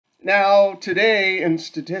Now, today in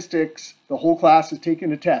statistics, the whole class is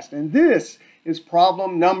taking a test, and this is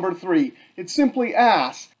problem number 3. It simply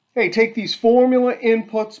asks, hey, take these formula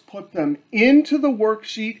inputs, put them into the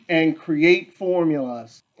worksheet, and create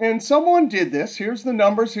formulas. And someone did this. Here's the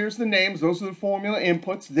numbers, here's the names, those are the formula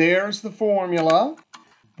inputs, there's the formula.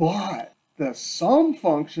 But the sum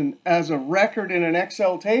function as a record in an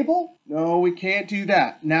Excel table? No, we can't do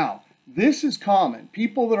that. Now, this is common.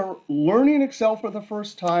 People that are learning Excel for the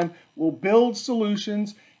first time will build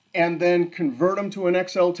solutions and then convert them to an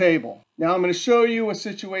Excel table. Now I'm going to show you a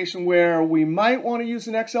situation where we might want to use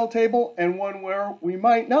an Excel table and one where we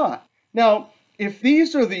might not. Now, if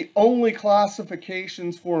these are the only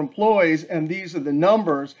classifications for employees and these are the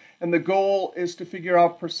numbers and the goal is to figure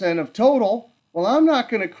out percent of total, well, I'm not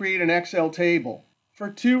going to create an Excel table. For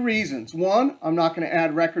 2 reasons. One, I'm not going to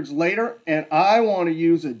add records later, and I want to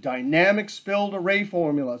use a dynamic spilled array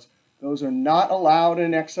formulas. Those are not allowed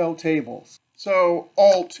in Excel tables. So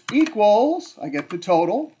Alt equals, I get the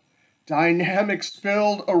total. Dynamic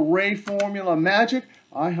spilled array formula magic.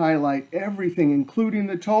 I highlight everything, including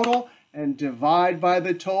the total, and divide by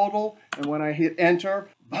the total. And when I hit enter,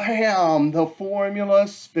 bam, the formula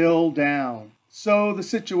spilled down. So the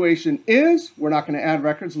situation is, we're not going to add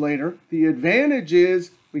records later. The advantage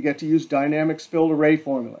is we get to use dynamic spilled array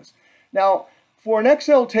formulas. Now, for an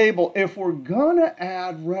Excel table, if we're going to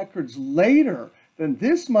add records later, then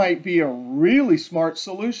this might be a really smart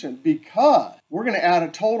solution because we're going to add a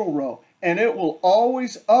total row, and it will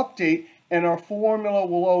always update, and our formula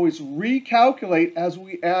will always recalculate as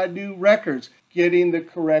we add new records, getting the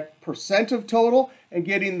correct percent of total and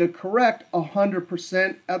getting the correct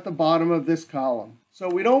 100% at the bottom of this column. So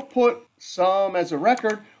we don't put sum as a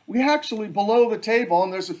record. We actually, below the table,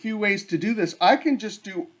 and there's a few ways to do this, I can just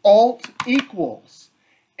do Alt equals,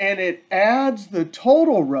 and it adds the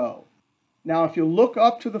total row. Now, if you look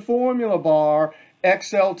up to the formula bar,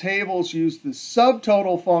 Excel tables use the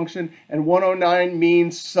subtotal function, and 109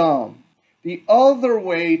 means sum. The other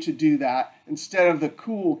way to do that, instead of the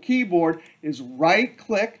cool keyboard, is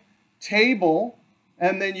right-click, Table,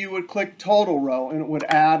 and then you would click Total Row, and it would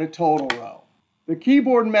add a total row. The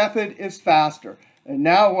keyboard method is faster. And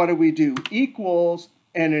now what do? Equals,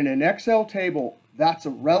 and in an Excel table, that's a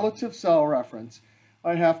relative cell reference.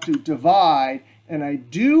 I have to divide, and I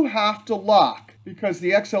do have to lock, because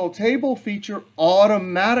the Excel table feature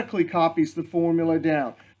automatically copies the formula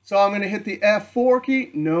down. So I'm going to hit the F4 key.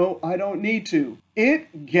 No, I don't need to.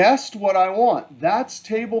 It guessed what I want. That's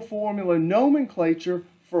table formula nomenclature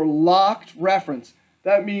for locked reference.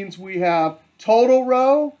 That means we have total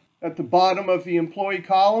row at the bottom of the employee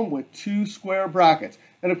column with 2 square brackets.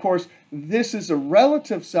 And of course, this is a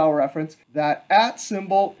relative cell reference. That @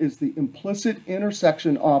 symbol is the implicit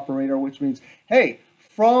intersection operator, which means, hey,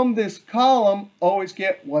 from this column, always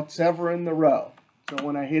get whatever in the row. So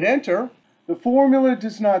when I hit enter, the formula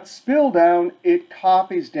does not spill down, it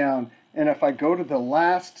copies down. And if I go to the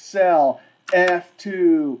last cell,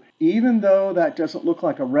 F2, even though that doesn't look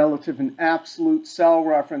like a relative and absolute cell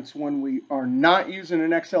reference when we are not using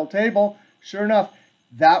an Excel table, sure enough,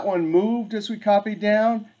 that one moved as we copied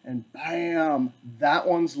down, and bam, that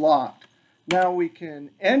one's locked. Now we can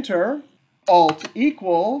enter Alt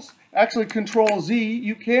equals, actually Control Z.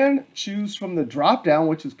 You can choose from the drop down,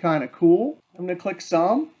 which is kind of cool. I'm going to click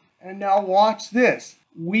sum. And now watch this.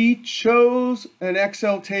 We chose an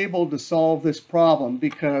Excel table to solve this problem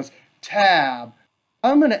because tab.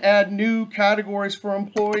 I'm going to add new categories for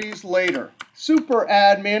employees later. Super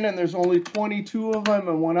admin, and there's only 22 of them.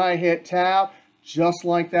 And when I hit tab, just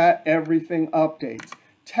like that, everything updates.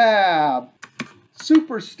 Tab.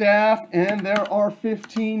 Super staff, and there are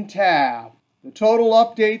 15 tab. The total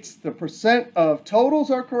updates, the percent of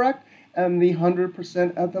totals are correct, and the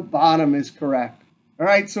 100% at the bottom is correct. All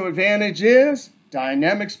right, so advantage is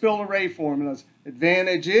dynamic spilled array formulas.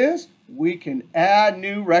 Advantage is we can add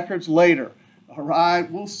new records later. All right,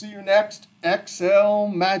 we'll see you next Excel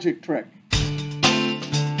magic trick.